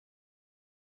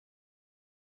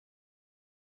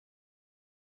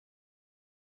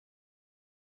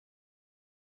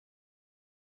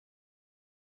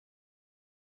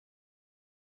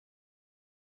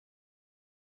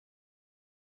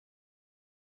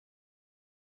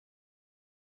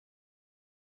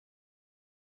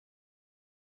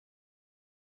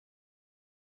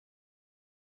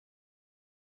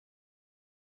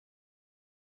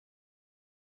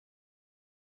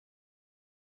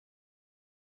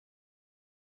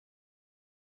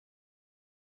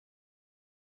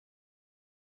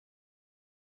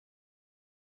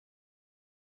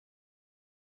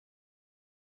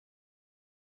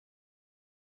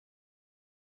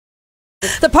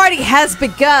The party has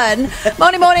begun.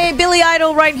 Moni Moni, Billy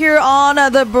Idol right here on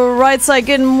the Brightside.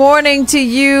 Good morning to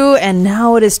you. And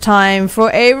now it is time for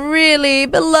a really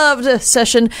beloved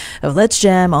session of Let's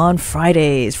Jam on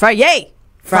Fridays. Friday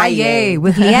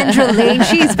with Leandra Lane.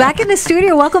 She's back in the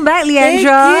studio. Welcome back, Leandra.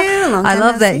 Thank you. I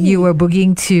love that you were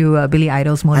boogieing to Billy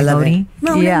Idol's Moni Moni.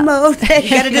 Moni. You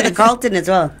got to do the Carlton as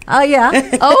well. Oh,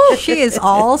 yeah. Oh, she is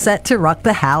all set to rock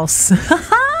the house.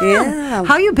 Yeah.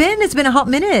 How you been? It's been a hot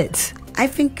minute.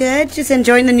 I've been good. Just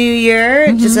enjoying the new year.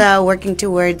 Just working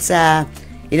towards, just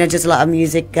a lot of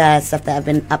music stuff that I've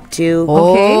been up to.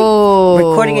 Oh,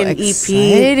 recording an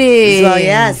exciting. EP as well.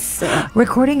 Yes.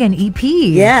 Recording an EP.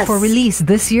 Yes. For release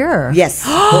this year. Yes.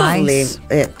 Hopefully.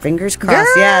 Nice. Fingers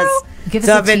crossed. Girl. Yes. Give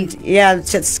So us I've been,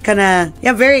 just kind of,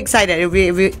 very excited.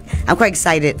 I'm quite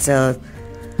excited. So,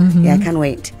 I can't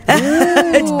wait.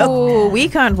 Oh, we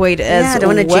can't wait as well. I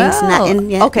don't want to jinx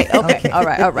nothing yet. Okay.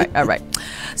 All right.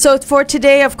 So for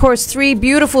today, of course, 3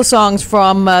 beautiful songs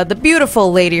from the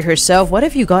beautiful lady herself. What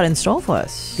have you got in store for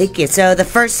us? Thank you. So the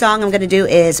first song I'm going to do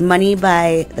is Money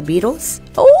by the Beatles.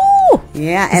 Oh!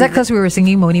 Yeah. Is that because we were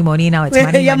singing Moni Moni, now it's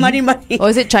Money Yeah, Money? Money. Or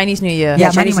is it Chinese New Year? Yeah,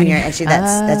 Money, Chinese New money. Year. Actually,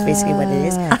 that's basically what it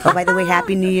is. Oh, by the way,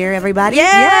 Happy New Year, everybody.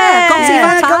 Yeah, Gong xi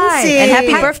fa cai. Gong xi. And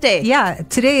happy birthday. Yeah,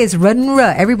 today is Ren Re,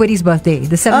 everybody's birthday.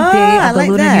 The 7th day I of the like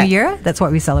Lunar that. New Year. That's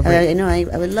what we celebrate.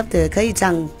 I would love to. 可以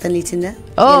唱邓丽君的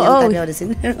Oh.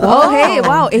 Oh, hey,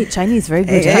 wow. Hey, Chinese, very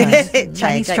good.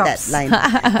 Chinese that chops. line.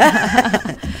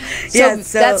 So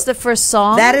that's the first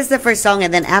song? That is the first song,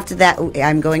 and then after that,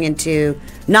 I'm going into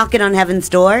Knocking on Heaven's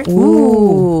Door.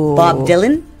 Ooh. Bob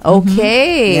Dylan.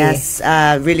 Okay. Yes,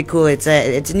 really cool. It's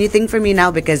a new thing for me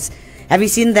now because have you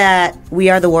seen that We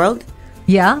Are the World?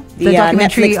 Yeah, The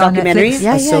documentary Netflix on documentary. Netflix.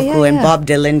 Yeah, That's so yeah, cool. yeah. And Bob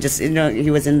Dylan, just he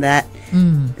was in that.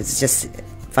 It's just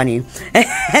funny.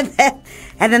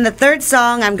 and then the third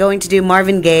song, I'm going to do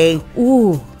Marvin Gaye.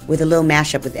 Ooh. With a little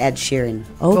mashup with Ed Sheeran.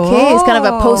 Okay, it's kind of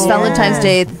a Oh. post-Valentine's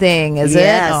Day thing, is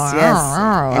Yes, it? yes.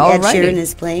 And Ed alrighty. Sheeran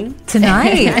is playing.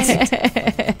 Tonight.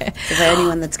 So for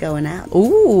anyone that's going out.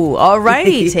 Ooh,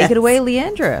 alrighty. Yes. Take it away,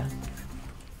 Leandra.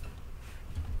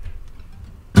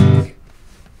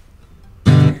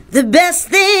 The best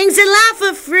things in life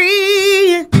are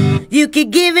free. You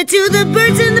could give it to the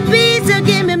birds and the bees, or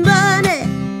give me money.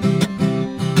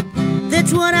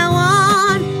 That's what I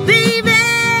want, baby.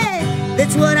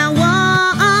 That's what I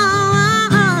want.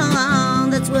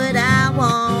 That's what I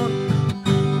want.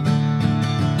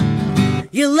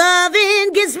 Your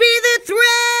loving gives me the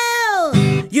thrill.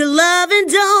 Your loving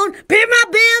don't pay my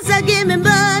bills, or give me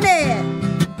money.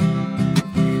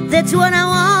 That's what I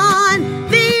want,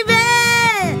 baby.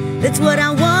 That's what I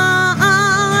want.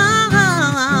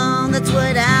 That's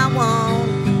what I want.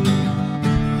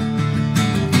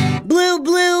 Blue,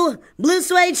 blue, blue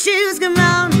suede shoes, come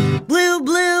on. Blue,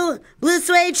 blue, blue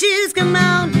suede shoes, come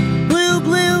on. Blue,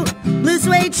 blue, blue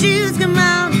suede shoes, come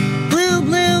on. Blue,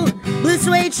 blue, blue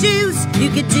suede shoes. You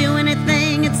could do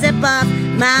anything except off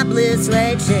my blue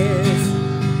suede shoes.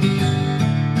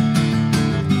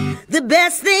 The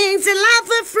best things in life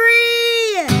are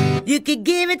free. You could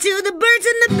give it to the birds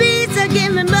and the bees, or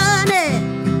give me money.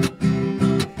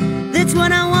 That's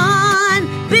what I want,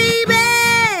 baby.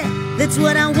 That's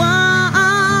what I want.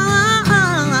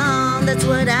 That's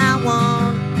what I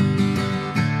want.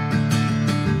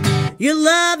 Your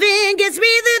loving gives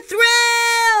me the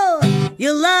thrill.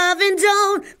 Your loving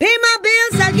don't pay my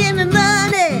bills, or give me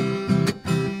money.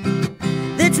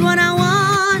 That's what I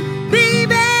want,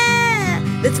 baby.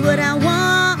 That's what I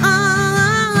want.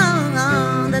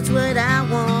 That's what I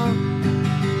want.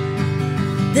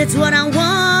 That's what I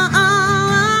want.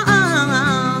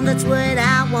 That's what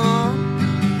I want.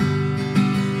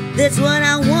 That's what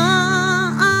I want.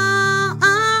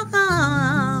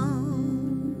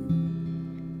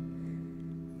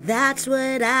 That's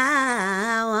what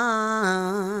I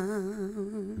want.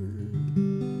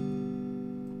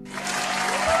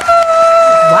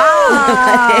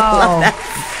 Wow.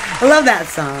 I love that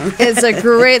song. It's a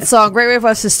great song. Great way for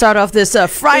us to start off this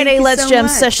Friday you Let's so Jam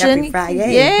much. session. Happy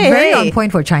Friday. Yay. Very on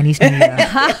point for Chinese New Year.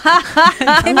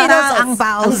 Give me those ang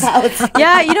baos.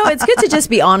 Yeah, it's good to just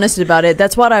be honest about it.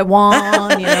 That's what I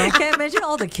want, Can you imagine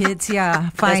all the kids? Yeah,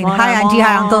 fine. what Hi, I auntie.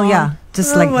 Hi, want. uncle. Yeah.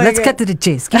 Just Oh like, my let's God. get to the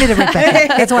chase. Give me the red packet.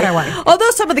 That's what I want.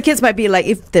 Although some of the kids might be like,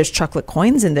 if there's chocolate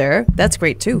coins in there, that's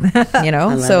great too.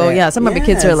 love So it. yeah, some of the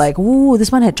kids are Yes. like, ooh,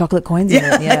 this one had chocolate coins in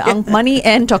it. Yeah, money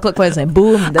and chocolate coins, and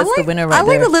boom, that's the winner right I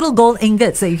like there. the little gold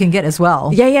ingots that you can get as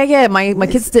well. Yeah. My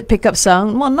kids did pick up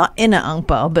some. Well, not in an ang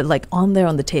pao, but like on there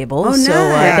on the table. Oh, so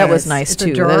nice. that was nice It's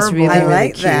too. That's adorable. really, I really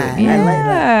like cute. that. I Yeah. like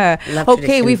that. Love Okay,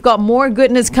 tradition. we've got more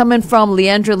goodness coming from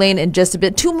Leandra Lane in just a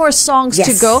bit. 2 more songs to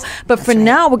Yes. go. But for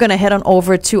now, we're going to head on on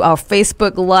over to our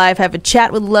Facebook Live. Have a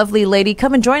chat with lovely lady.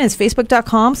 Come and join us.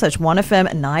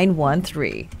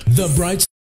 Facebook.com/1FM913. The Brightside.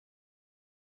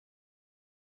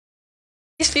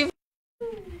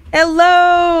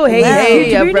 Hello.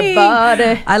 Hey,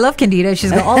 everybody. I love Candida.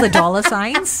 She's got all the dollar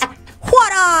signs.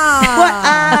 What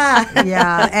up?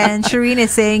 Yeah. And Shireen is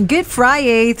saying, good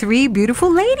Friday, 3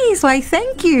 beautiful ladies. Why,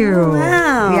 thank you.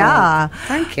 Wow. Yeah.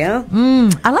 Thank you.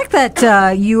 I like that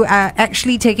you are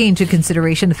actually taking into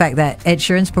consideration the fact that Ed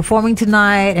Sheeran's performing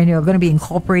tonight and you're going to be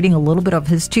incorporating a little bit of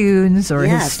his tunes or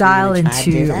Yes, his style we're gonna try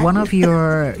to do into that. one of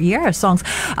your songs.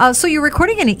 So you're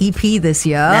recording an EP this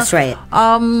year. That's right.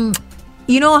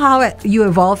 You know how you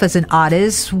evolve as an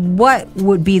artist. What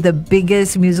would be the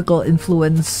biggest musical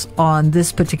influence on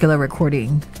this particular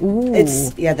recording?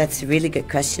 That's a really good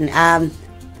question. I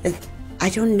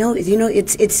don't know. You know,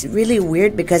 it's really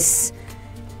weird because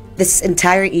this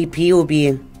entire EP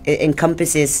it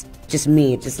encompasses just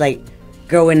me, just like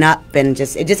growing up and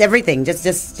just everything,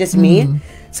 just me.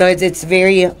 So it's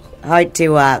very hard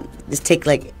to just take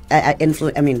like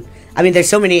influence. I mean, there's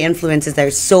so many influences that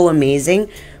are so amazing.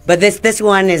 But this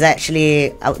one is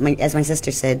actually, as my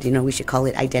sister said, you know, we should call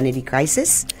it Identity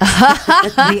Crisis.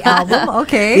 The album,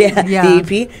 okay, The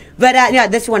EP. But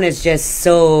this one is just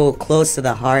so close to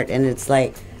the heart, and it's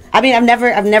like, I've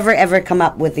never ever come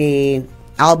up with a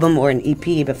album or an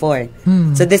EP before.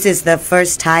 So this is the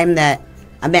first time that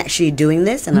I'm actually doing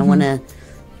this, and I want to,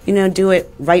 you know, do it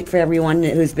right for everyone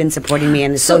who's been supporting me,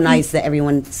 and it's so nice that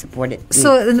everyone supported me.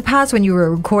 So in the past, when you were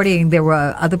recording, there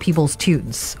were other people's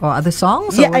tunes or other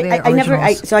songs. Yeah, or were they I never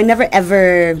originals?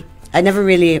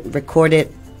 really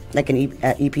recorded like an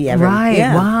EP ever. Right.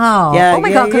 Yeah. Wow. Yeah, oh my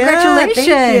yeah, God. Congratulations.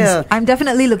 thank you. I'm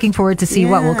definitely looking forward to see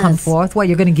what will come Yes. forth, what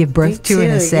you're going to give birth to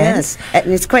in a sense. Yes.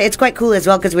 And it's quite cool as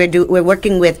well because we're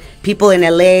working with people in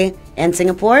LA and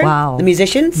Singapore. Wow. The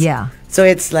musicians. Yeah. So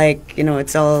it's like, you know,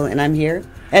 it's all, and I'm here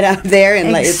and I'm there,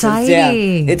 and like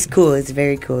Exciting. it's cool. It's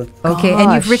very cool. Okay.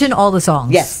 And you've Gosh. written all the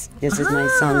songs. Yes, this is my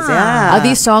songs. Yeah. Are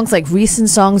these songs like recent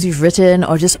songs you've written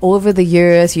or just over the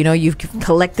years, you know, you've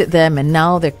collected them and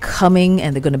now they're coming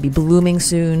and they're going to be blooming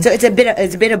soon? So it's a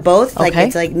bit of both. Like Okay.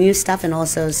 it's like new stuff and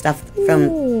also stuff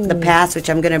from the past, which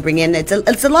I'm gonna bring in. It's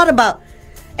a lot about.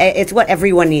 It's what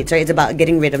everyone needs, right? It's about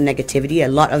getting rid of negativity. A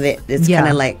lot of it is Yeah,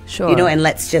 kind of like, sure. you know, and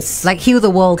let's just Like heal the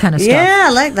world kind of stuff. yeah,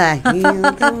 I like that. Heal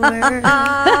the world.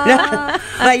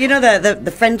 But you know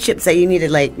the friendships that you need to,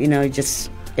 like, you know,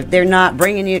 just if they're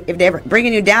bringing you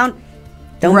down,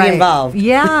 don't be involved.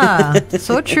 Yeah.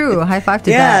 So true. High five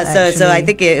to Yeah. that. So I actually.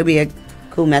 think it would be a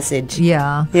cool message.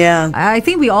 Yeah. Yeah. I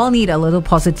think we all need a little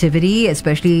positivity,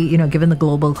 especially, you know, given the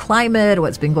global climate,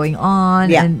 what's been going on.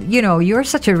 Yeah. And, you know, you're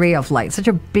such a ray of light, such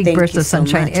a big Thank burst you of so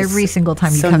sunshine much. every It's single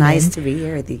time you so come nice in. to be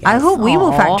here with you guys. I hope we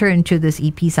will Aw. factor into this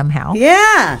EP somehow.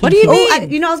 Yeah. What do you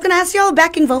mean? I was gonna ask y'all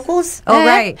backing vocals. Oh,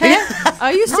 right.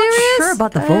 Are you Not serious? sure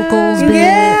about the vocals bit.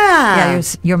 yeah. Yeah,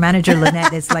 your manager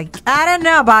Lynette is like, I don't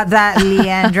know about that,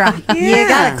 Leandra. You Yeah.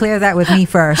 gotta clear that with me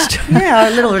first. Yeah,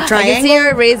 a little I can triangle. see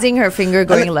her raising her finger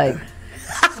going like,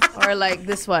 or like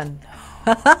this one.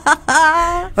 Or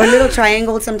a little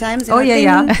triangle sometimes. Oh, yeah,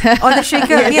 yeah. Oh, the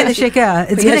shaker. Yeah, the shaker.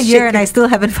 It's been a year and I still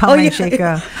haven't found my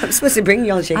shaker. I'm supposed to bring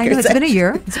y'all shakers. I know, it's been a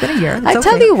year. It's been a year. It's I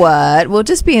tell okay. you what, we'll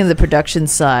just be in the production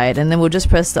side and then we'll just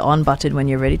press the on button when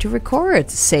you're ready to record.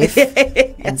 Safe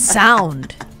and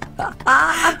sound.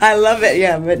 I love it.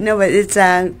 Yeah, but it's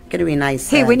gonna be nice.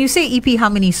 Hey, when you say EP, how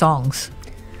many songs?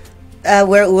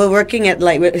 we're working at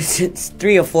like it's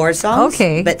 3 or 4 songs.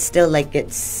 Okay. but still like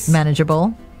it's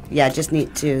Manageable. yeah. Just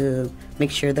need to make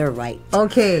sure they're right.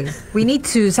 Okay, we need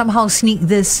to somehow sneak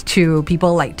this to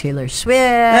people like Taylor Swift,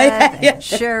 and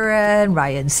Sharon,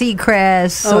 Ryan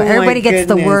Seacrest, so Oh my everybody gets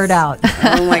the goodness. word out.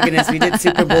 Oh my goodness, we did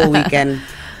Super Bowl weekend.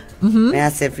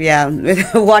 Massive, yeah.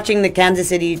 Watching the Kansas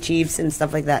City Chiefs and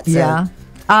stuff like that. So. Yeah.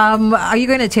 Are you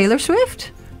going to Taylor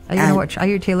Swift? Are you going to watch? Are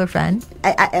you a Taylor fan?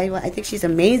 I think she's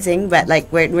amazing, but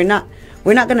like we're not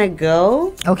gonna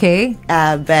go. Okay.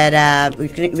 But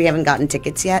we haven't gotten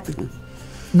tickets yet.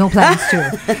 No plans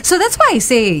to. So that's why I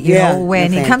say, you Yeah, know,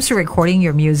 when no it comes to recording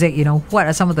your music, you know, what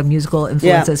are some of the musical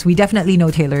influences? We definitely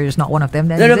know Taylor is not one of them.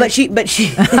 Then, No, is it? but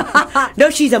she no,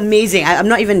 she's amazing. I'm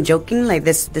not even joking. Like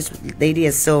this lady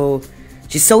is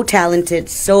she's so talented,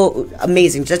 so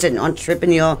amazing, just an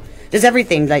entrepreneur, just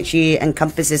everything. Like she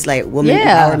encompasses like woman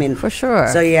empowerment for sure.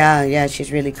 So yeah, she's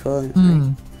really cool. Like,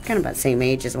 kind of about the same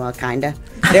age as well, kinda.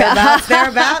 Thereabouts.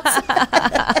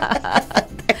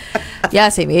 Yeah,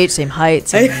 same age, same height.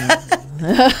 Same,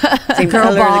 Same Girl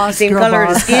color, boss, same girl color of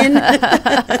the boss. skin.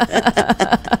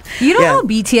 You know Yeah. how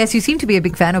BTS, you seem to be a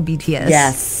big fan of BTS.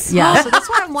 Yes. Yeah, so that's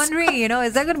why I'm I'm wondering,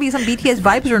 is there going to be some BTS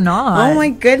vibes or not? Oh my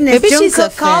goodness. Maybe she's a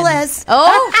Jungkook, call fan. us.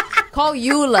 Oh, call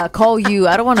you, La. Call you.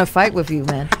 I don't want to fight with you,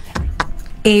 man.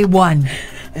 A1.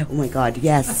 Oh my God,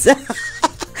 yes.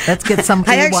 Let's get some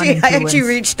I A1 actually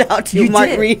reached out to Mark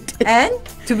did. Reed. And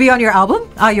to be on your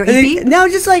album? Your EP? No,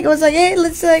 just like, I was like, hey,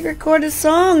 let's like record a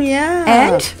song, yeah.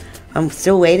 And? I'm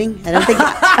still waiting.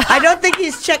 I don't think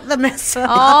he's checked the message.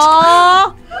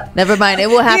 Oh, never mind. It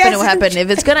will happen. Yes. It will happen. If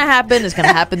it's gonna happen, it's gonna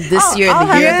happen this year I'll and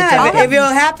the year have- after. Yeah, if it'll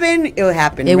happen, it'll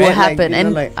happen. It will right? Like, happen, you know,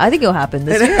 and like- I think it'll happen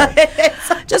this year.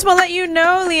 Just want to let you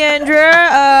know,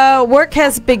 Leandra, work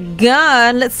has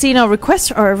begun. Let's see now.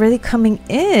 Requests are already coming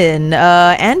in.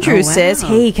 Andrew Oh, wow. says,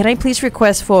 "Hey, can I please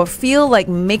request for Feel Like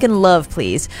Making Love,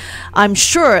 please? I'm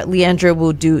sure Leandra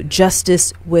will do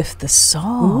justice with the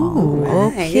song." Ooh,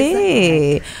 right.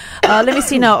 Okay. Let me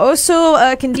see now. Also,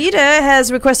 Candida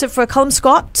has requested for Callum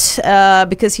Scott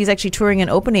because he's actually touring an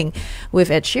opening with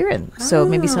Ed Sheeran. So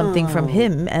maybe something from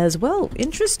him as well.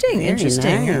 Interesting. Very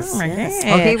interesting. nice, Okay. yes.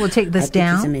 Okay, we'll take I this think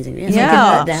down. it's amazing. Yes, Yeah. I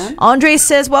can put that down. Andre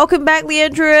says, welcome back,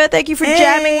 Leandra. Thank you for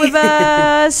jamming with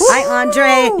us. Hi,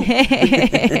 Andre.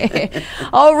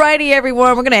 Alrighty,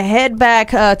 everyone. We're going to head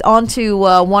back onto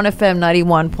 1FM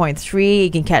 91.3.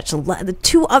 You can catch the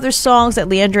two other songs that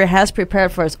Leandra has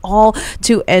prepared for us all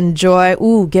to enjoy.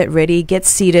 Ooh, get ready, get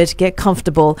seated, get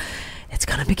comfortable. It's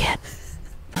going to begin.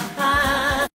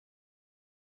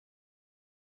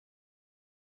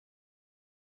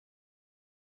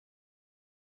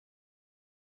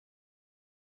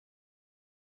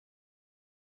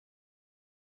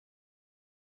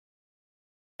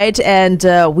 And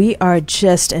we are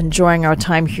just enjoying our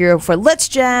time here for Let's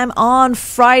Jam on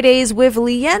Fridays with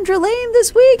Leandra Lane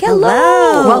this week.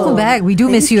 Hello. Welcome back. We do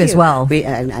miss you as well.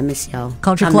 I miss y'all.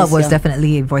 Culture I Club miss was y'all.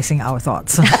 definitely voicing our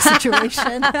thoughts on the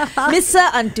situation.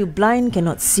 Missa unto blind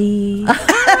cannot see.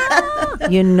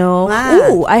 You know. Wow.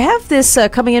 Ooh, I have this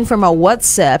coming in from our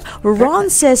WhatsApp. Ron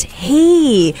says,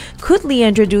 hey, could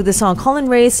Leandra do the song Colin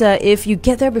Ray's If You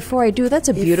Get There Before I Do? That's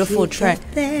a beautiful track.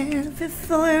 There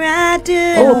before I do.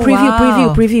 Oh, Oh, preview,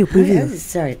 wow. preview.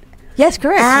 Sorry. Yes,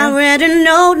 correct. I read a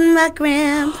note my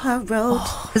grandpa wrote.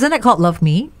 Isn't that called Love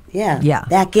Me? Yeah. Yeah.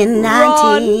 Back in Ron.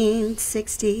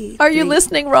 1960. Are you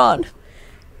listening, Ron?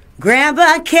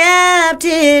 Grandpa kept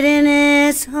it in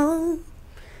his home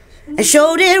and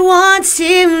showed it once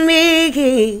to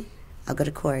me. I'll go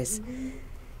to chorus.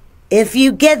 If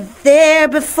you get there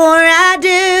before I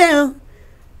do,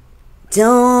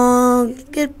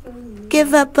 don't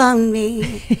give up on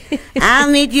me. I'll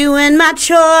meet you when my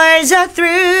chores are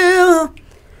through.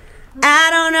 I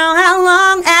don't know how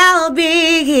long I'll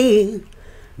be,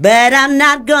 but I'm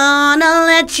not gonna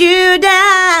let you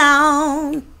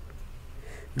down.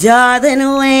 Darling,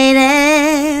 wait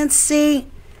and see.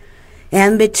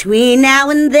 And between now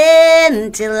and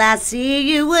then, till I see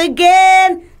you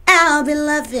again, I'll be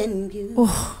loving you.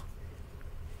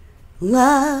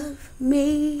 Love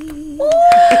me.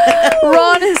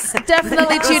 Ron is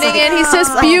definitely tuning in. He says,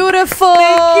 beautiful.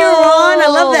 Thank you, Ron. I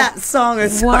love that song. I'm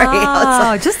sorry. I was Wow,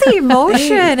 like, just the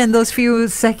emotion in those few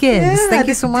seconds. yeah, Thank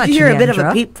you so much. Did you hear a bit of a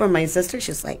Leandra. peep from my sister?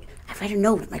 She's like, I read a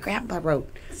note my grandpa wrote.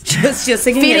 Just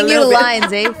singing Feeding it a you the little bit.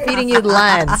 lines, eh? Feeding you the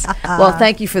lines. Well,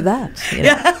 thank you for that. you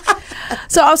know.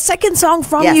 So our second song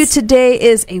from Yes. you today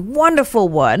is a wonderful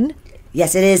one.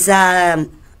 Yes, it is. I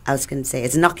was going to say,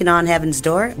 it's Knocking on Heaven's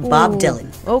Door, Bob Dylan.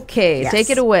 Okay, Yes. take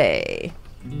it away.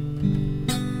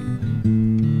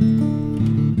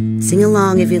 Sing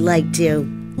along if you'd like to.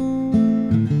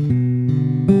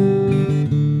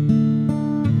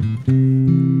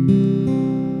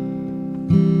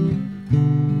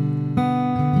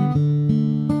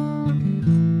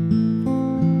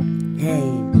 Hey.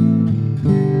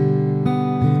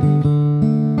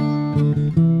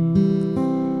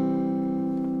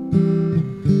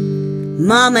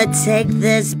 Mama, take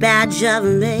this badge of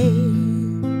me.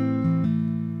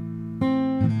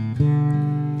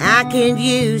 I can't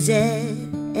use it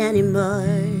anymore.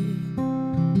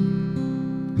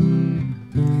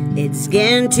 It's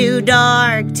getting too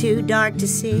dark to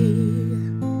see.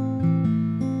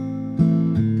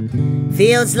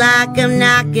 Feels like I'm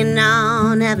knocking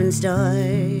on heaven's door.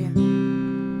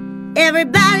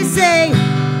 Everybody say,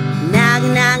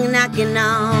 knocking, knocking, knocking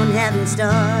on heaven's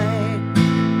door.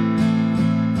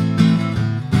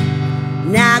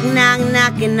 Knock, knock,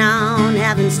 knocking on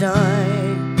heaven's door.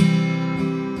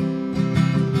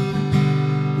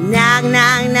 Knock,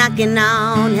 knock, knocking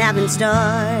on heaven's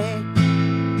door.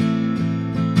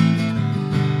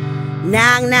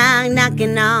 Knock, knock,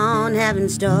 knocking on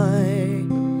heaven's door.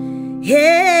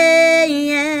 Yeah,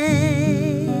 yeah.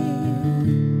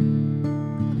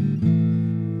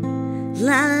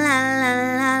 La, la, la,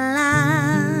 la,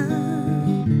 la.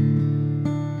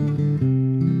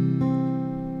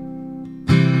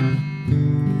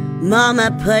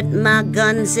 Mama put my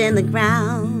guns in the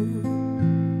ground.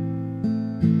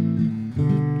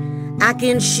 I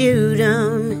can't shoot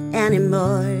 'em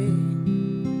anymore.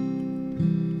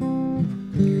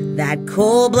 That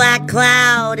cold black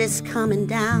cloud is coming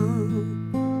down.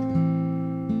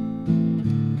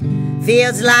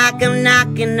 Feels like I'm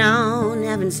knocking on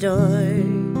heaven's door.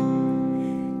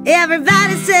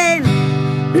 Everybody saying,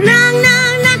 knock,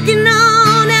 knock, knocking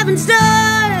on heaven's door.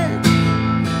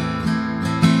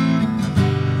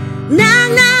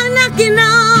 Knock, knock, knocking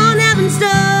on heaven's door.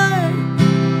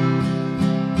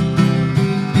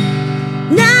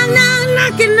 Knock, knock,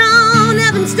 knocking on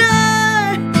heaven's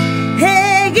door.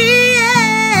 Hey,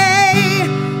 yeah.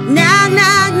 Knock,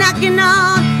 knock, knocking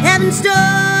on heaven's door.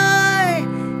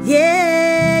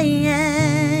 Yeah,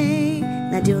 yeah.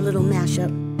 Now do a little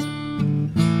mashup.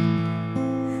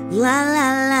 La,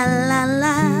 la, la, la,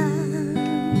 la.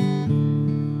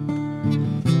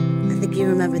 I think you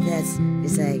remember this. You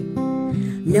say,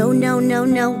 no, no, no,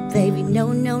 no, baby,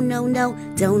 no, no, no, no,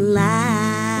 don't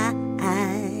lie.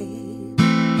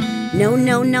 No,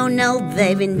 no, no, no,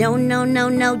 baby, no, no, no,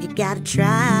 no, you gotta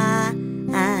try.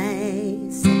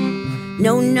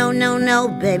 No, no, no, no,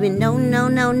 baby, no, no,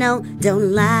 no, no,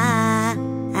 don't lie.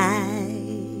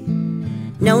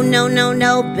 No, no, no,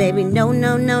 no, baby, no,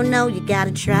 no, no, no, you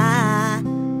gotta try.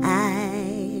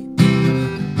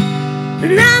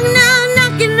 Knock, knock,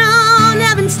 knocking on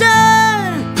heaven's door.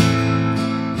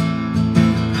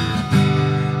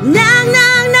 Knock,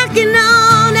 knock, knocking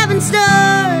on heaven's door.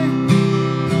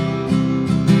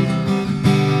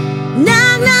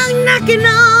 Knock, knock, knocking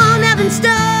on heaven's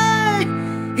door.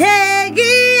 Hey,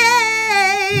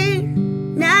 yeah.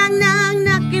 Knock, knock,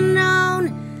 knocking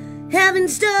on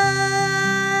heaven's door.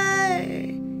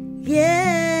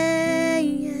 Yeah,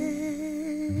 yeah.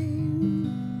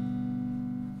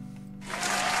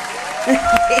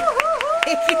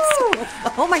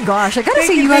 Oh my gosh, I gotta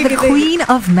say you are the queen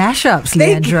of mashups,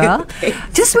 Leandra.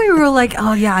 Just when we were like,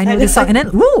 oh yeah, I know this song, and then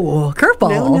ooh,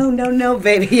 curveball. No,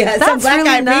 baby. Yeah, that's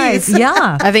really nice.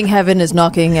 Yeah. I think heaven is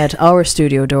knocking at our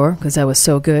studio door because that was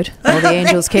so good. All the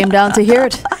angels came down to hear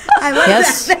it. I love that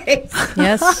face.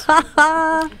 Yes.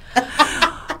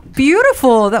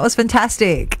 Beautiful. That was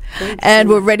fantastic. And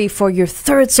we're ready for your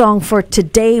third song for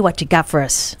today. What you got for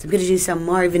us? So I'm going to do some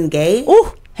Marvin Gaye.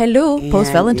 Oh, hello.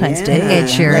 Post Valentine's Day. Ed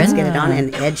Sheeran. Let's get it on.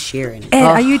 And Ed Sheeran. Ed,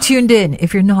 are you tuned in?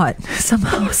 If you're not,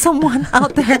 someone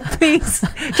out there, please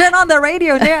turn on the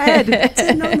radio near Ed.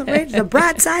 Turn on the radio. The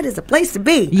Brightside is the place to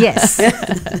be. Yes.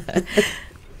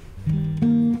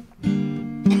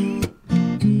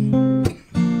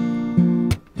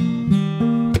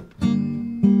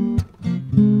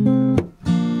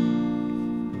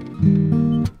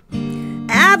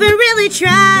 I've been really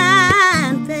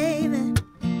trying, baby,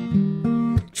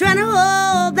 trying to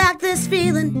hold back this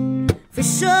feeling for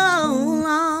so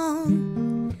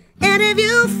long. And if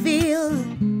you feel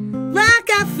like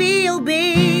I feel,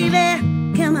 baby,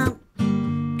 come on,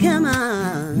 come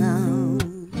on,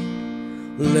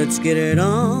 let's get it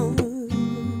on.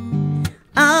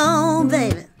 Oh,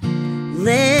 baby,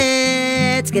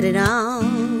 let's get it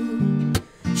on.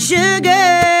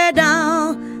 Sugar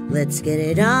doll, let's get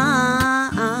it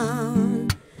on.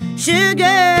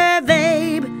 Sugar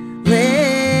babe,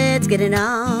 let's get it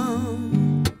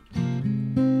on.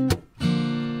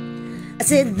 I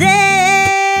said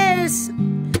there's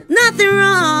nothing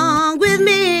wrong with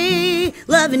me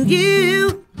loving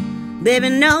you, baby,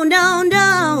 no, no,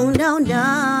 no, no,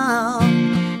 no.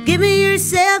 Give me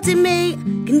yourself to me,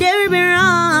 can never be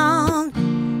wrong.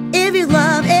 If your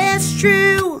love is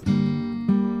true,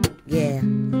 yeah.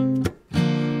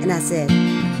 And I said,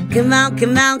 come on,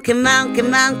 come on, come on,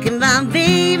 come on, come on,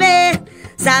 baby,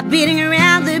 stop beating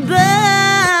around the bush.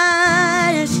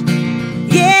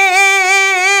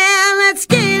 Yeah, let's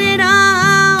get it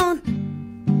on.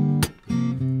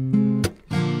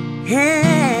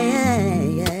 Hey,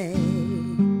 hey, hey.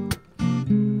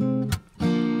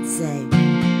 Say,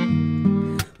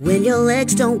 when your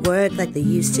legs don't work like they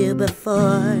used to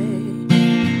before,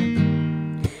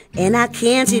 and I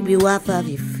can't keep you off of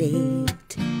your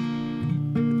feet,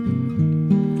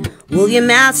 will your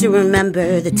mouth still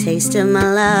remember the taste of my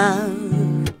love?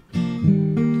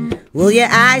 Will your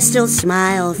eyes still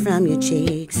smile from your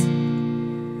cheeks?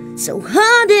 So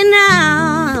hold it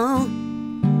now,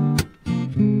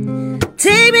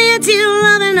 take me into your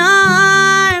loving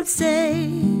arms, say,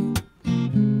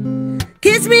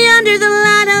 kiss me under the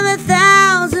light of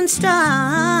 1,000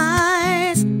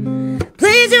 stars.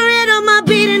 Place your head on my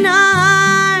beating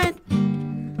heart,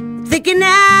 thinking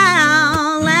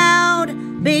out loud,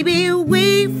 baby,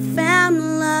 we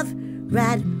found love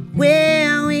right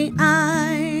where we are.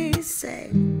 Say,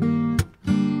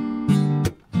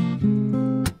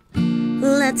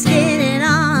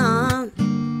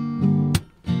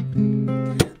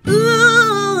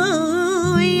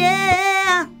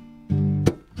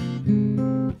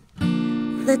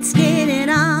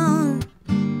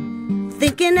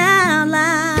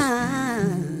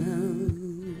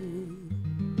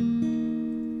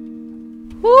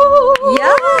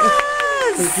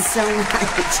 Thank you so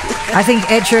much. I think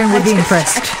Ed Sheeran would be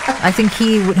impressed. I think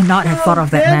he would not have thought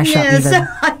of that mashup even.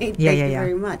 Thank you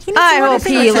very much. I hope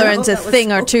he learns a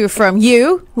thing or two from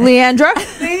you, Leandra.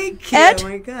 Thank you. Ed, Oh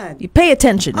my God. you pay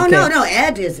attention. Oh, okay? no,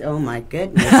 Ed is, oh my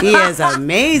goodness. He is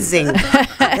amazing.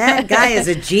 That guy is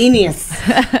a genius.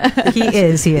 He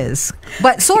is.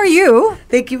 But so are you.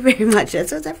 Thank you very much.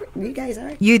 That's what you guys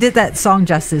are. You did that song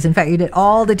justice. In fact, you did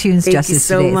all the tunes Thank you justice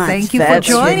so today. much. Thank you That's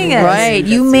for joining us. Right.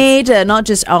 You made not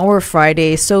just our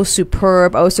Friday so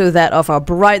superb, also that of our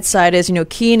Brightsiders.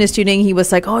 Keen is tuning. He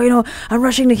was like, I'm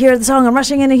rushing to hear the song. I'm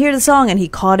rushing in to hear the song. And he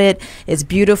caught it. It's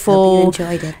beautiful. Hope you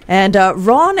enjoyed it. And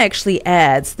Ron actually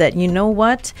adds that, you know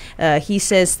what? He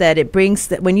says that it brings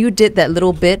that when you did that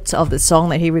little bit of the song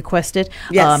that he requested,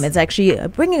 Yes. it's actually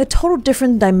bringing a total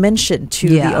different dimension to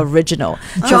the original.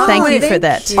 So John, thank you for thank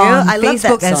that. you. On I love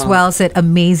Facebook that as song. well said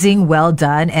amazing, well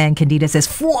done, and Candida says,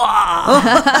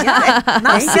 "Fwah!"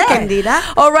 Thank you, Candida.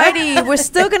 Alrighty, we're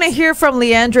still going to hear from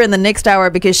Leandra in the next hour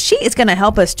because she is going to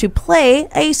help us to play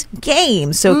a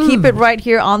game. So keep it right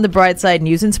here on the Brightside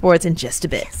News and Sports in just a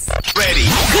bit. Ready.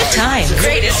 Good times.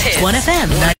 Greatest hits.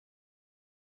 1FM.